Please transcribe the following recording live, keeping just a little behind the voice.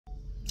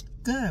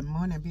Good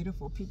morning,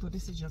 beautiful people.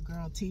 This is your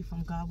girl T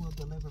from God Will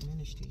Deliver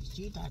Ministries.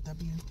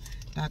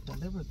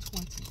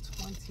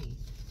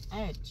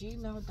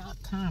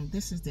 G.W.2020@gmail.com.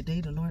 This is the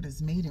day the Lord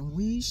has made, and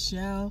we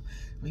shall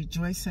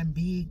rejoice and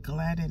be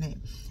glad in it.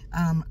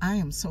 I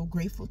am so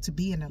grateful to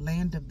be in the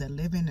land of the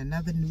living.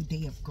 Another new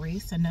day of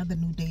grace, another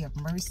new day of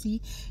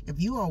mercy.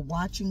 If you are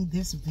watching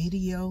this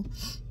video,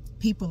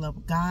 people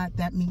of God,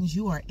 that means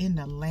you are in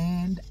the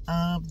land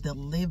of the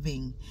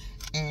living,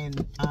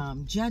 and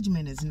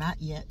judgment is not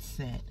yet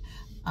set.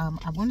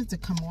 I wanted to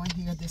come on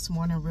here this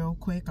morning real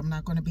quick. I'm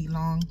not going to be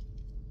long,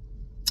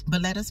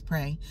 but let us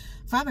pray.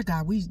 Father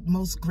God, we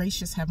most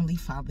gracious Heavenly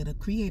Father, the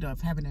creator of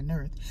heaven and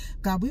earth,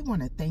 God, we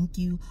want to thank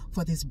you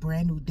for this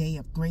brand new day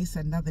of grace,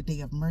 another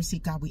day of mercy.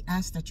 God, we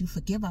ask that you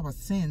forgive our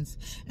sins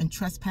and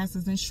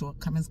trespasses and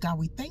shortcomings. God,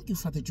 we thank you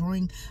for the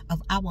drawing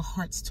of our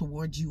hearts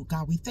towards you.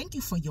 God, we thank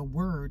you for your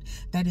word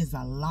that is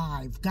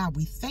alive. God,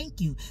 we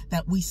thank you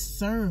that we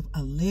serve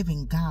a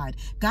living God.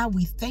 God,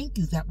 we thank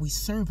you that we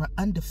serve an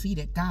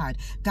undefeated God.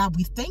 God,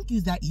 we thank you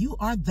that you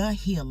are the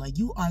healer.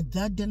 You are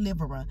the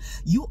deliverer.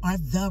 You are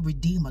the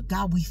Redeemer.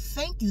 God, we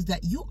thank you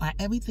that you are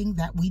everything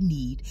that we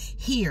need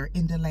here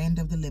in the land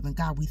of the living.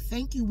 God, we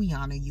thank you. We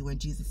honor you in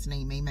Jesus'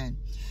 name. Amen.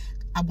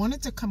 I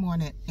wanted to come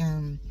on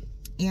and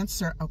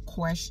answer a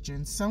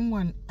question.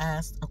 Someone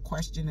asked a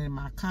question in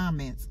my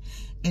comments,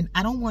 and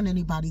I don't want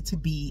anybody to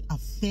be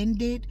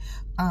offended,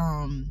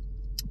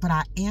 but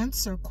I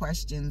answer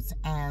questions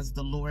as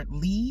the Lord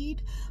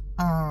lead.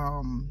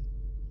 And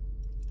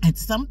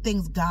some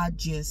things God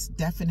just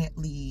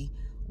definitely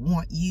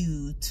want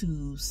you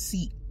to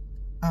seek,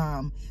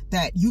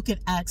 that you can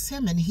ask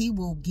him and he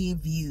will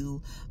give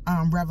you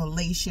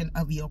revelation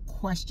of your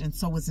question.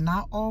 So it's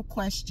not all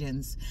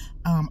questions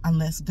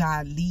unless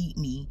God lead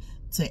me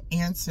to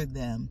answer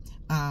them.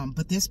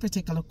 But this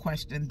particular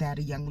question that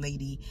a young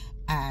lady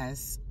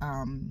asked,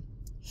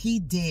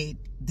 he did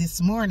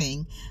this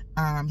morning,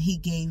 he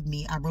gave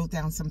me, I wrote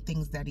down some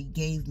things that he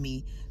gave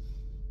me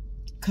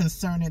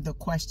concerning the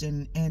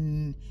question.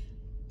 And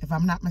if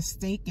I'm not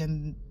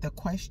mistaken, the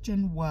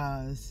question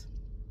was,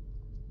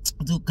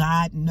 do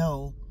God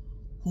know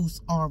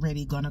who's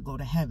already going to go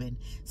to heaven?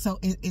 So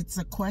it's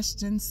a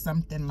question,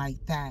 something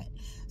like that.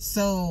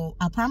 So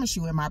I promise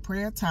you, in my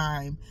prayer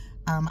time,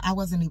 I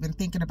wasn't even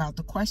thinking about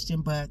the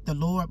question, but the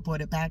Lord brought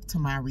it back to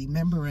my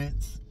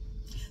remembrance.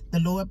 The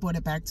Lord brought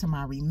it back to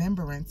my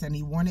remembrance, and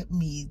he wanted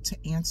me to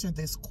answer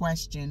this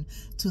question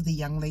to the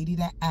young lady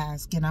that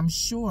asked. And I'm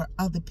sure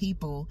other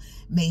people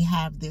may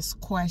have this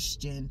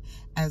question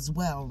as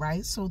well,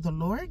 right? So the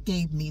Lord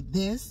gave me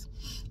this,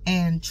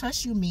 and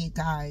trust you me,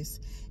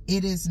 guys,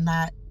 it is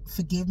not,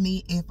 forgive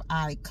me if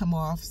I come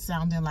off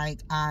sounding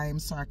like I'm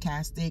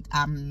sarcastic.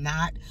 I'm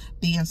not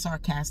being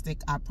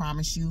sarcastic, I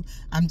promise you.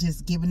 I'm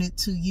just giving it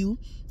to you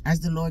as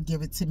the Lord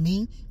gave it to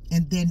me.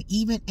 And then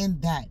even in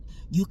that,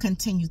 you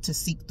continue to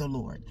seek the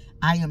Lord.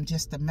 I am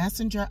just a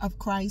messenger of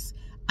Christ.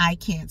 I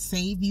can't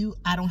save you.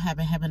 I don't have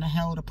a heaven or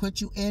hell to put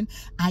you in.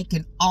 I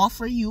can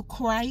offer you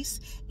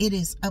Christ. It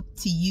is up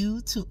to you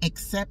to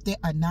accept it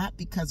or not,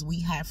 because we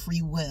have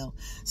free will.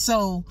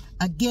 So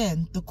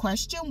again, the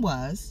question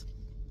was,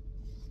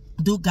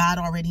 do God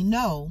already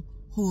know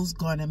who's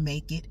going to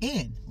make it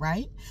in,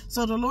 right?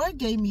 So the Lord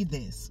gave me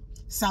this.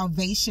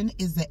 Salvation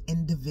is an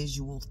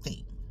individual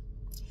thing.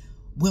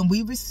 When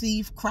we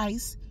receive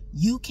Christ,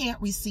 you can't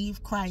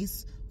receive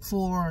Christ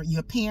for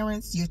your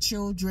parents, your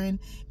children.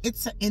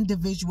 It's an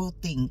individual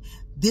thing.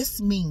 This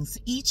means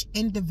each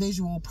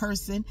individual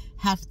person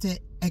have to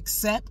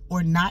accept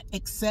or not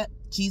accept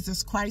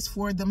Jesus Christ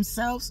for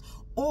themselves,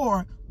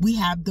 or we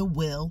have the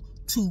will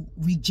to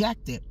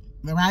reject it,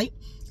 right?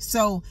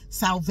 So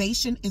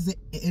salvation is an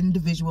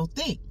individual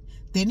thing.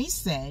 Then he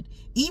said,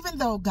 even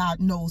though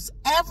God knows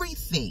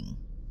everything,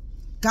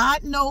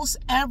 God knows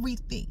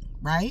everything,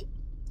 right?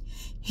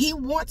 He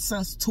wants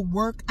us to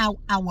work out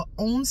our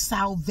own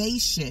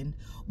salvation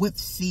with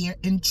fear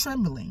and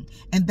trembling.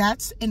 And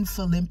that's in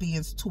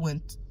Philippians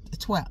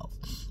 2:12.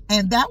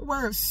 And that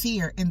word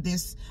fear in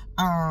this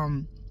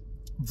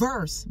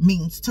verse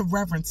means to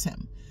reverence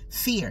him.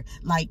 Fear,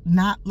 like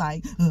not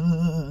like,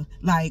 oh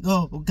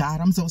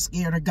God, I'm so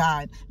scared of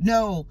God.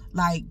 No,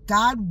 like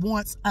God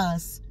wants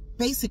us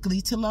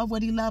basically to love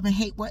what he loves and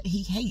hate what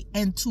he hates,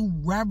 and to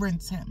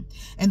reverence him.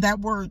 And that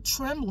word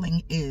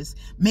trembling is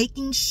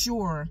making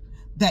sure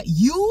that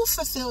you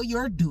fulfill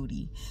your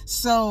duty.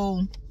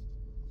 So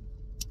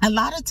a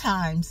lot of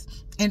times,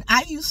 and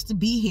I used to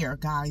be here,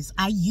 guys,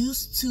 I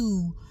used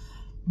to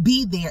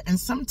be there, and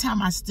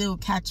sometimes I still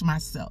catch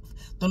myself.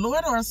 The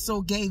Lord also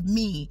gave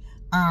me,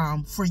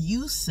 for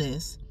you,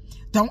 sis,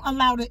 don't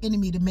allow the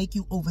enemy to make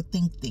you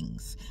overthink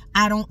things.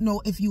 I don't know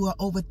if you are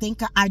an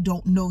overthinker. I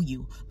don't know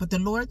you. But the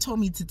Lord told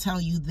me to tell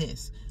you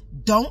this.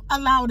 Don't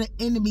allow the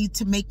enemy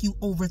to make you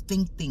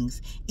overthink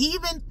things.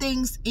 Even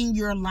things in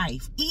your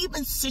life,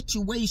 even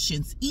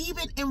situations,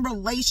 even in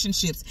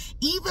relationships,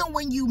 even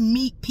when you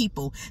meet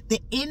people, the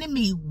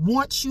enemy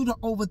wants you to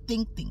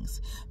overthink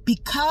things,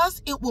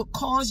 because it will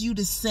cause you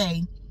to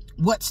say,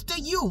 what's the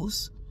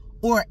use?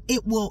 Or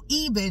it will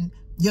even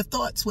Your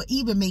thoughts will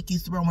even make you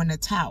throw in the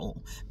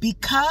towel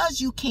because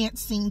you can't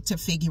seem to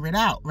figure it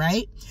out,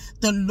 right?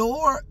 The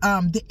Lord,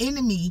 the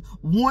enemy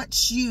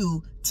wants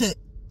you to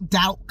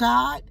doubt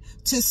God,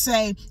 to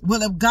say,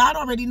 well, if God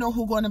already know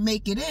who's going to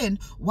make it in,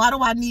 why do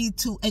I need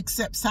to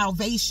accept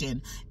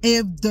salvation?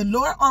 If the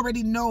Lord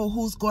already know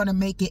who's going to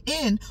make it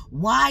in,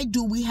 why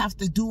do we have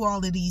to do all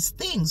of these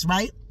things,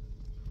 right?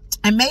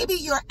 And maybe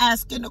you're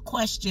asking a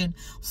question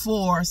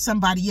for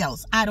somebody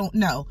else. I don't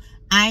know.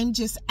 I'm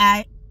just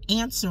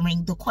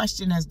answering the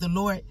question as the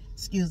Lord,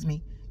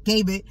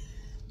 gave it,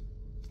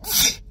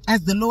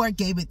 as the Lord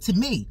gave it to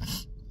me.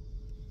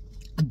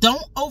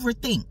 Don't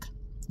overthink.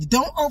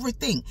 Don't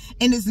overthink.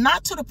 And it's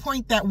not to the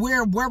point that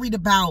we're worried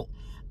about,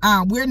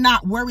 we're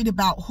not worried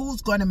about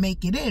who's going to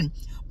make it in,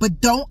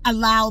 but don't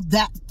allow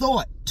that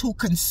thought to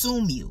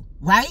consume you,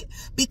 right?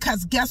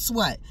 Because guess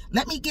what?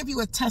 Let me give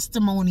you a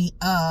testimony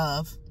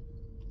of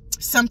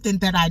something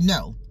that I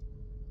know.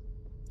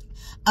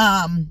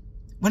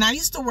 When I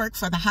used to work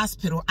for the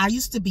hospital, I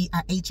used to be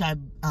a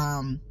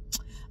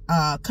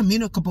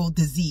communicable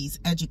disease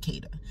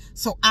educator.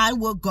 So I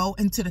would go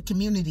into the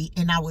community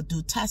and I would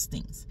do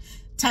testing.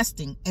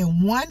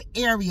 And one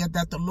area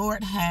that the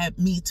Lord had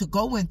me to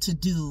go in to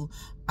do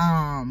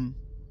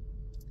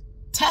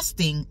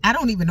testing, I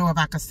don't even know if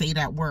I could say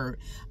that word.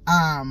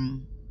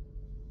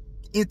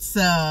 It's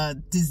a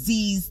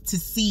disease to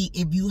see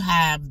if you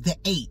have the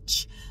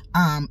H,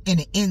 and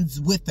it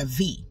ends with a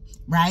V,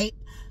 right?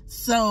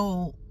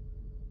 So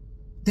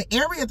the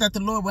area that the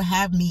Lord will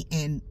have me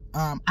in,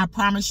 I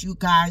promise you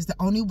guys, the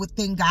only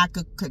thing God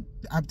could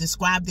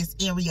describe this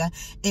area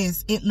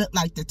is it looked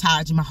like the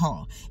Taj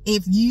Mahal.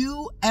 If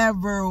you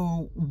ever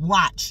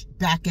watch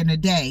back in the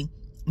day,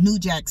 New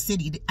Jack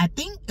City, I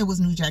think it was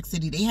New Jack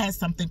City, they had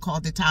something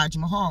called the Taj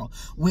Mahal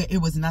where it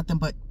was nothing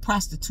but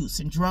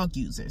prostitutes and drug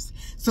users.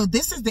 So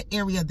this is the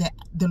area that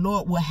the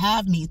Lord will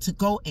have me to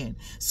go in.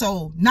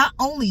 So not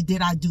only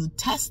did I do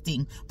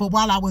testing, but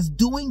while I was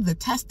doing the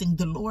testing,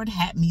 the Lord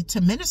had me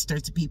to minister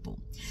to people.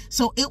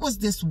 So it was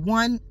this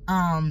one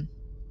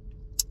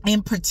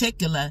in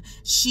particular,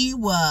 she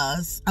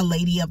was a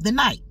lady of the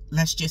night.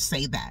 Let's just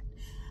say that.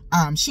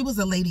 She was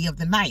a lady of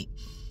the night.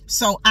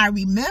 So I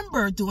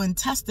remember doing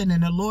testing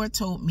and the Lord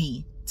told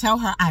me, tell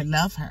her I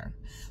love her.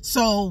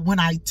 So when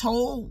I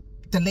told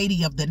the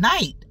lady of the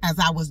night, as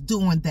I was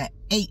doing the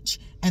H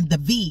and the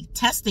V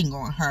testing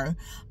on her,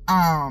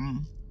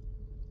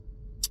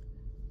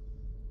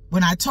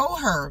 when I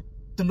told her,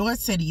 the Lord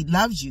said he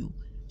loves you,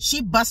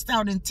 she bust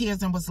out in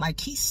tears and was like,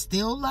 he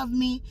still loved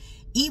me,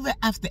 even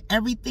after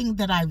everything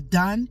that I've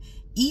done.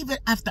 Even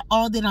after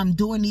all that I'm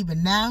doing,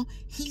 even now,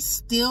 he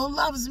still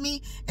loves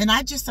me. And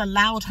I just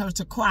allowed her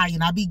to cry.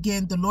 And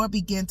the Lord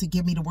began to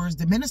give me the words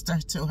to minister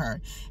to her.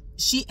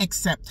 She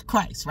accepted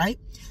Christ, right?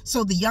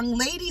 So the young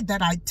lady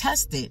that I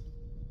tested,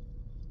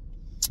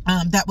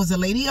 that was a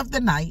lady of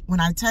the night, when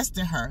I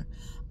tested her,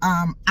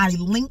 I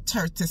linked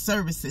her to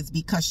services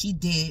because she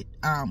did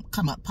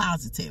come up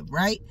positive,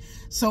 right?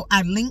 So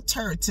I linked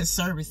her to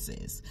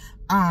services.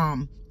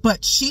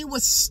 But she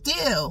was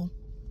still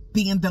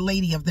being the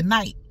lady of the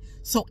night.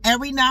 So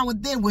every now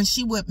and then when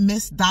she would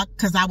miss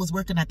because I was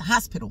working at the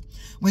hospital,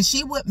 when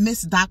she would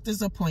miss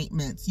doctor's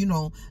appointments, you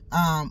know,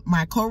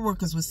 my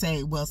coworkers would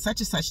say, well, such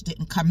and such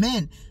didn't come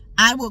in.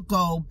 I would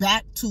go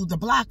back to the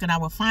block and I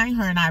would find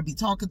her and I'd be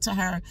talking to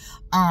her.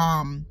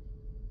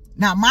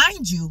 Now,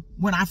 mind you,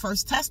 when I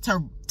first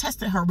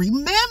tested her,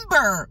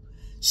 remember,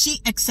 she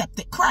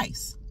accepted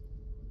Christ.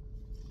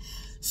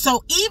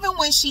 So even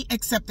when she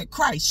accepted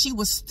Christ, she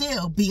was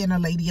still being a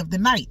lady of the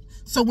night.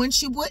 So when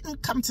she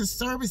wouldn't come to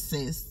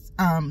services,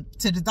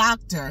 to the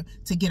doctor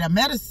to get her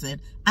medicine,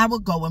 I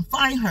would go and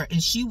find her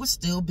and she was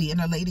still being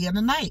a lady of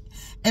the night.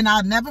 And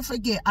I'll never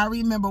forget, I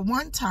remember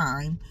one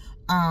time,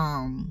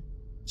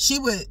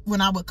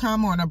 when I would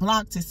come on a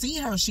block to see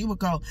her, she would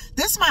go,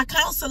 this is my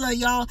counselor,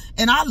 y'all,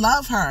 and I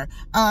love her.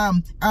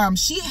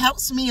 She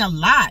helps me a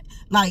lot.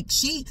 Like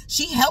she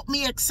helped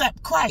me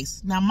accept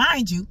Christ. Now,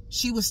 mind you,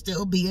 she was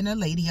still being a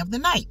lady of the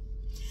night.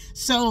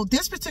 So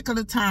this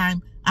particular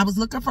time, I was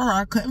looking for her,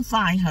 I couldn't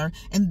find her,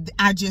 and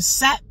I just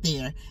sat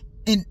there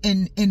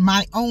in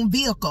my own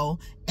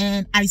vehicle,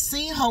 and I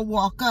seen her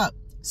walk up.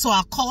 So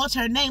I called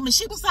her name, and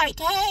she was like,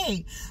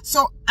 hey.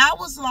 So I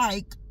was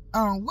like,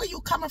 where you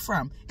coming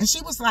from? And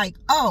she was like,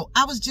 oh,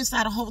 I was just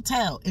at a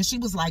hotel. And she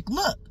was like,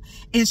 look.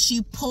 And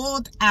she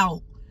pulled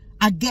out,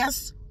 I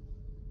guess,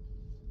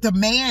 the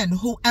man,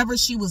 whoever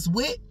she was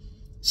with,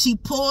 she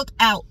pulled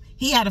out,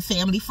 he had a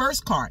Family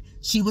First card.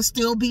 She was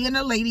still being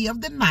a lady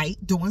of the night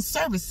doing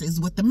services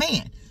with the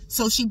man.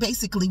 So she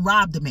basically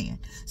robbed the man.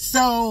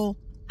 So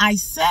I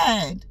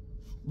said,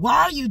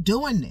 why are you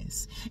doing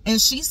this?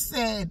 And she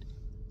said,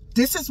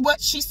 this is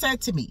what she said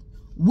to me.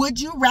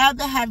 Would you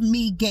rather have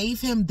me gave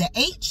him the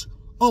H,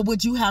 or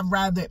would you have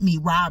rather me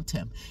robbed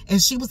him?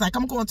 And she was like,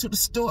 I'm going to the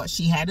store.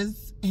 She had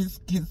his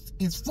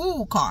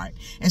food card.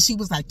 And she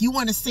was like, you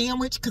want a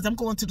sandwich? Because I'm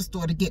going to the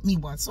store to get me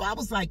one. So I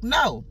was like,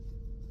 no.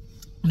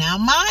 Now,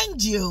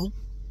 mind you,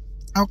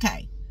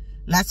 okay,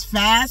 let's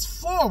fast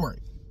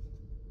forward.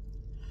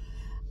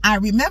 I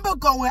remember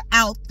going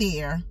out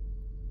there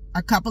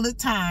a couple of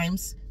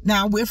times.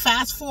 Now we're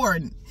fast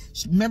forwarding.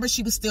 Remember,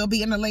 she was still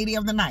being the lady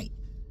of the night.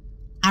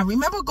 I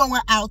remember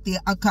going out there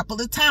a couple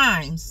of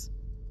times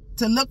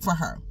to look for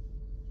her.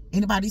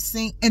 Anybody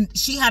seen? And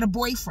she had a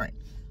boyfriend.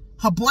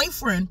 Her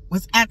boyfriend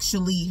was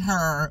actually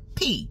her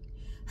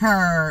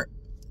her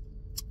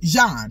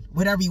Jean,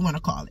 whatever you want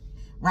to call it,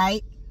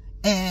 right?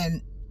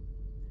 And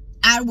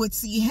I would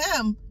see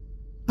him,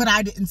 but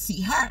I didn't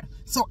see her.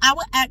 So I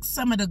would ask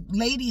some of the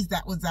ladies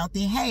that was out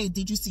there, hey,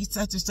 did you see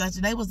such and such?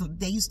 And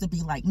they used to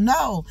be like,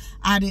 no,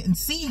 I didn't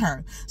see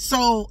her.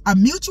 So a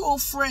mutual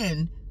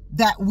friend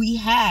that we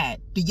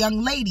had, the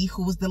young lady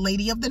who was the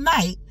lady of the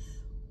night,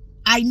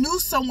 I knew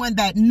someone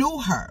that knew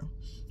her.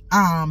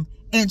 And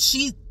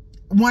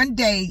one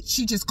day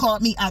she just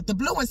called me out the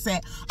blue and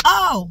said,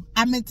 oh,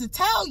 I meant to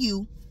tell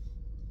you,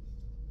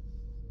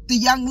 the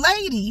young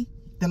lady,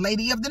 the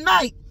lady of the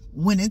night,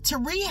 went into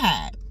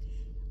rehab.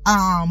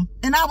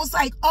 And I was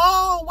like,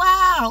 oh,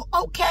 wow,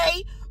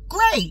 okay,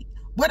 great,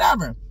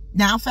 whatever.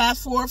 Now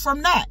fast forward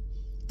from that.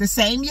 The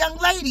same young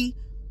lady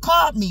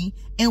called me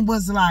and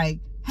was like,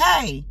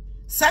 hey,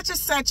 such and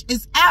such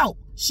is out.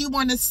 She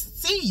want to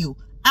see you.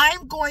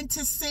 I'm going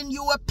to send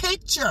you a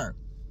picture.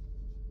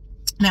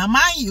 Now,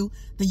 mind you,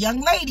 the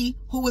young lady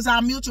who was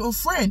our mutual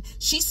friend,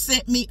 she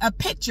sent me a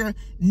picture.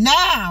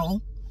 Now,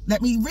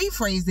 let me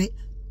rephrase it.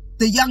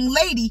 The young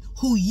lady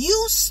who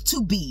used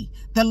to be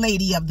the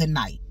lady of the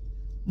night.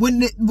 When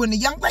the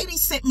young lady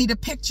sent me the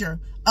picture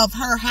of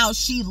her, how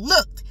she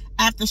looked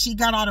after she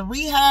got out of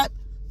rehab,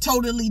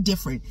 totally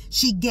different.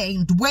 She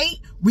gained weight.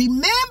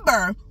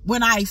 Remember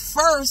when I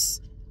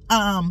first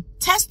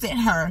tested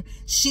her,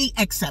 she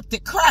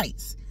accepted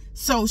Christ.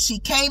 So she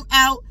came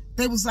out.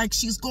 They was like,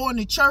 she's going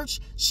to church.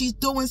 She's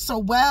doing so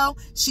well.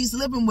 She's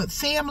living with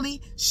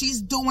family.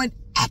 She's doing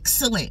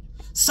excellent.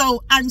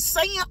 So I'm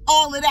saying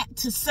all of that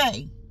to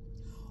say,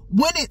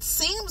 when it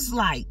seems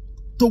like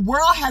the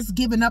world has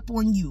given up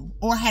on you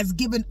or has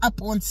given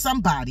up on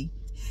somebody,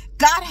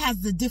 God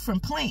has a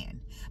different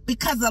plan.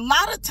 Because a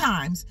lot of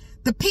times,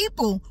 the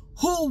people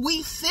who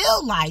we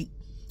feel like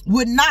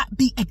would not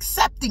be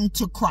accepting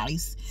to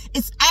Christ,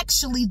 it's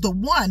actually the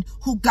one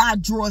who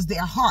God draws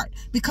their heart.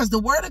 Because the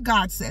word of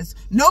God says,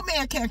 no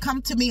man can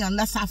come to me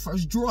unless I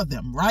first draw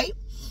them, right?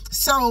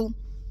 So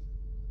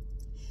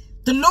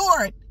the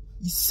Lord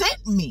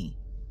sent me.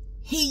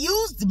 He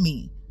used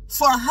me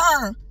for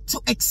her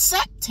to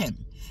accept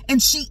him.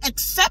 And she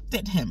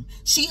accepted him.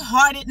 She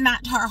hardened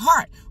not her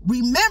heart.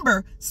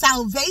 Remember,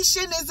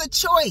 salvation is a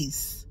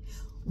choice.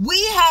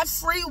 We have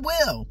free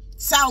will.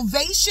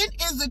 Salvation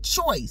is a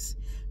choice.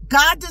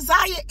 God's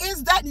desire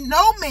is that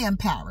no man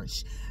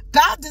perish.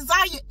 God's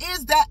desire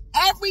is that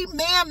every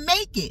man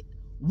make it.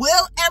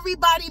 Will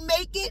everybody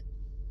make it?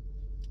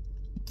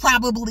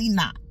 Probably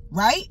not,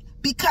 right?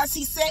 Because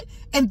he said,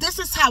 and this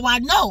is how I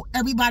know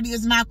everybody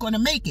is not going to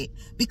make it.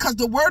 Because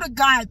the word of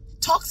God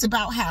talks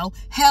about how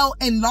hell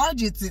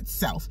enlarges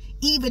itself,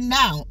 even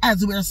now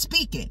as we're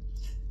speaking.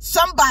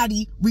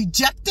 Somebody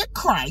rejected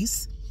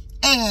Christ,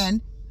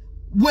 and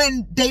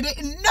when they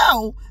didn't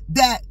know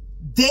that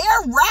their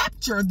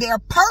rapture, their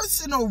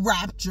personal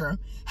rapture,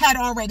 had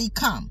already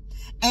come,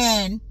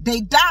 and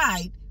they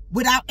died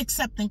without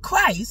accepting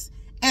Christ,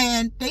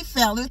 and they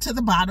fell into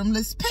the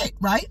bottomless pit,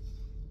 right?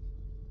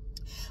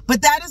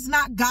 But that is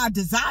not God's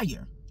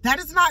desire. That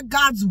is not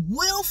God's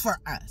will for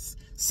us.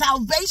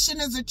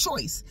 Salvation is a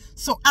choice.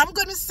 So I'm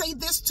going to say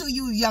this to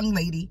you, young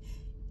lady.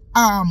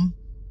 God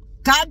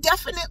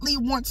definitely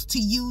wants to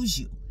use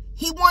you.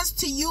 He wants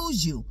to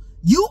use you.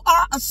 You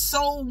are a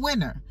soul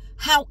winner.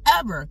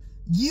 However,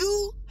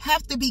 you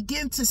have to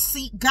begin to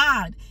seek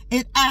God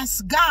and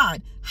ask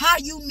God how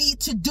you need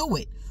to do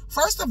it.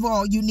 First of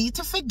all, you need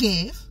to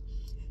forgive.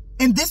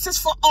 And this is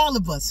for all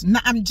of us.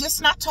 I'm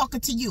just not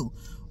talking to you.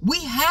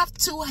 We have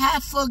to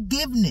have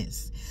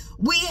forgiveness.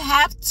 We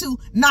have to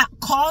not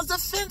cause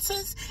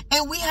offenses,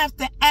 and we have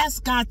to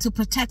ask God to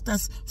protect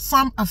us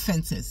from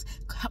offenses.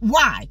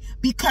 Why?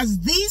 Because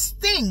these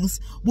things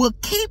will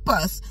keep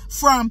us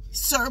from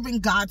serving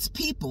God's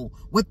people,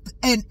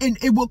 and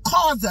it will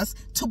cause us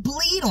to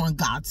bleed on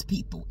God's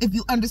people, if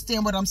you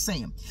understand what I'm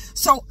saying.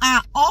 So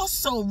I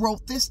also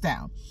wrote this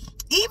down.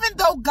 Even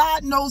though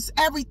God knows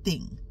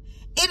everything,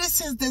 it is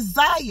his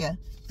desire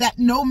that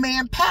no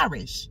man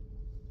perish.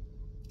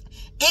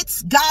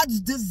 It's God's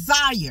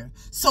desire.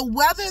 So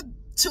whether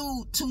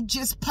to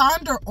just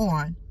ponder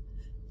on,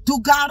 do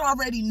God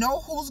already know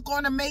who's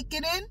going to make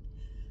it in?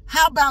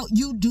 How about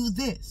you do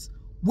this?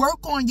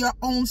 Work on your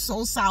own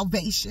soul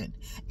salvation.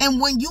 And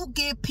when you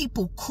give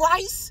people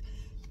Christ,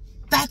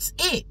 that's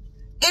it.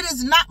 It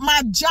is not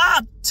my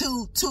job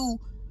to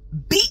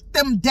beat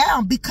them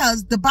down,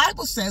 because the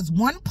Bible says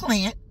one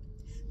plant,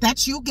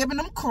 that's you giving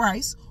them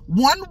Christ,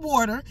 one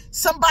water,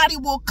 somebody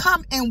will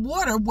come and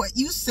water what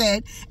you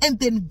said, and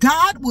then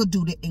God will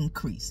do the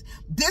increase.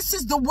 This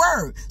is the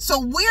word.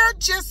 So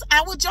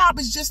our job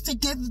is just to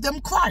give them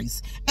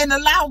Christ and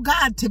allow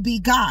God to be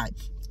God.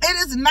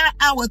 It is not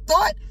our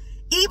thought.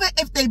 Even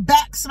if they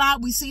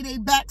backslide, we see they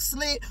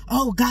backslid.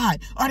 Oh God,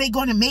 are they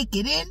going to make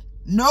it in?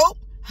 Nope.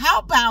 how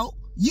about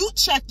you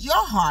check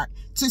your heart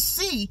to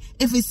see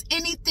if it's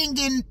anything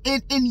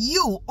in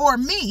you or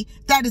me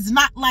that is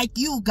not like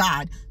you,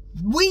 God.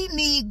 We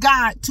need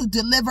God to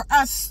deliver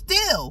us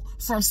still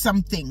from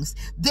some things.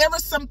 There are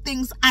some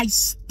things I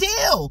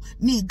still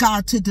need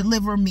God to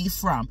deliver me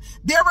from.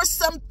 There are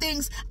some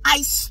things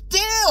I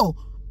still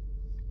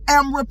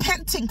am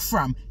repenting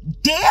from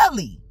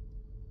daily.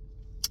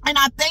 And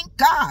I thank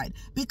God,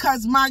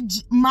 because my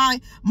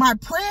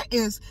prayer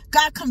is,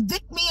 God,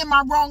 convict me in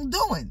my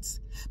wrongdoings.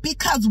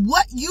 Because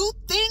what you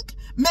think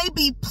may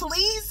be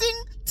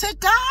pleasing to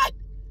God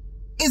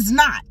is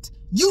not.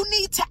 You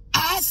need to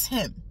ask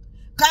him,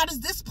 God,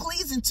 is this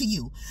pleasing to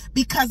you?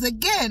 Because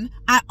again,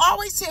 I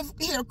always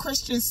hear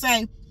Christians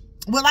say,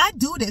 well, I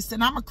do this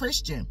and I'm a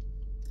Christian.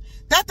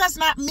 That does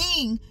not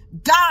mean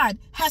God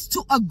has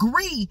to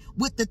agree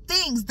with the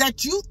things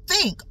that you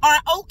think are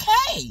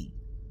okay.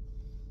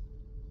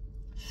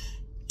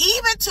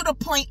 Even to the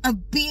point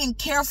of being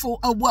careful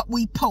of what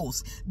we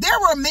post. There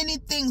were many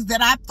things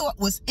that I thought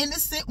was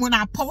innocent when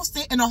I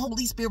posted, and the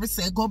Holy Spirit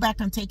said, go back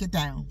and take it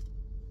down.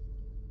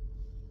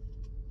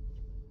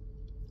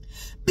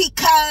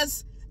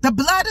 Because the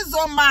blood is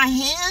on my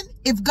hand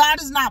if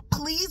God is not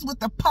pleased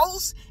with the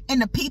post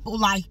and the people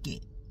like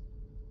it.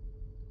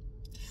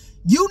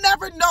 You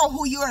never know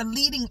who you are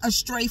leading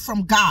astray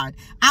from God.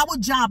 Our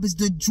job is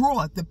to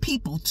draw the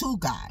people to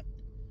God.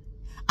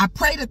 I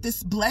pray that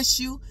this bless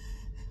you.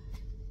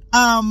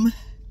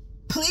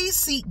 Please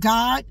seek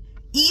God,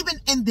 even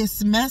in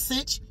this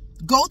message.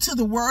 Go to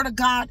the Word of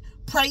God,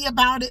 pray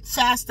about it,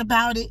 fast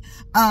about it.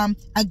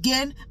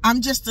 Again,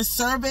 I'm just a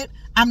servant.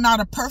 I'm not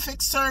a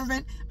perfect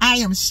servant. I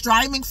am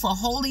striving for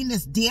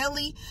holiness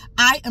daily.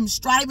 I am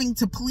striving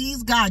to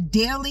please God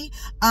daily.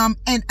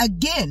 And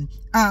again,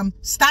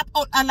 stop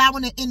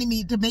allowing the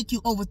enemy to make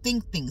you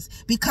overthink things,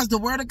 because the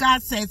Word of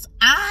God says,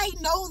 I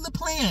know the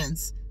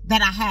plans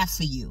that I have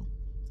for you.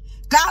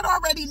 God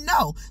already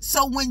know.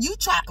 So when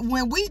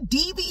we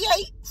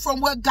deviate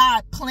from what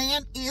God's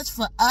plan is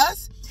for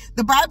us,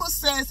 the Bible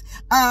says,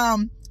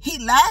 he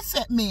laughs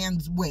at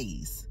man's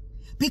ways,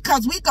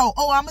 because we go,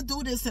 oh, I'm going to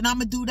do this and I'm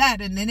going to do that.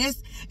 And then if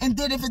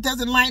it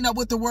doesn't line up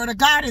with the Word of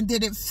God and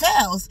then it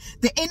fails,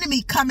 the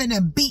enemy come in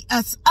and beat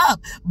us up.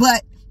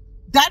 But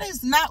that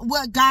is not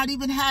what God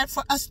even had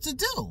for us to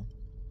do.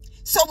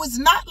 So it's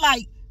not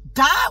like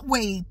God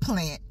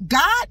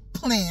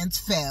plans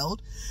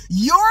failed.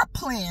 Your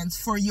plans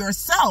for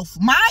yourself,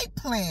 my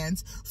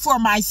plans for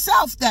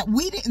myself that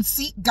we didn't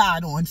seek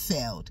God on,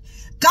 failed.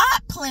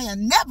 God's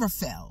plan never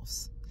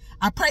fails.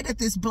 I pray that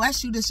this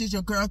bless you. This is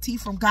your girl T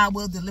from God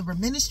Will Deliver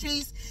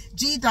Ministries,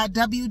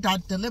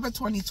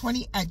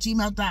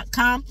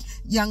 g.w.deliver2020@gmail.com.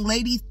 Young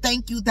lady,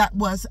 thank you. That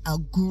was a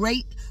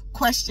great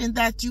question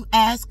that you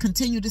asked.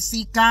 Continue to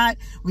seek God.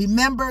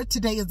 Remember,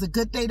 today is a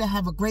good day to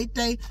have a great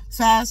day.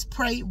 Fast,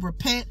 pray,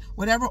 repent,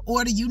 whatever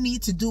order you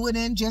need to do it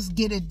in, just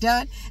get it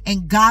done.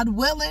 And God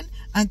willing,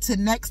 until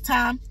next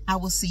time, I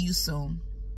will see you soon.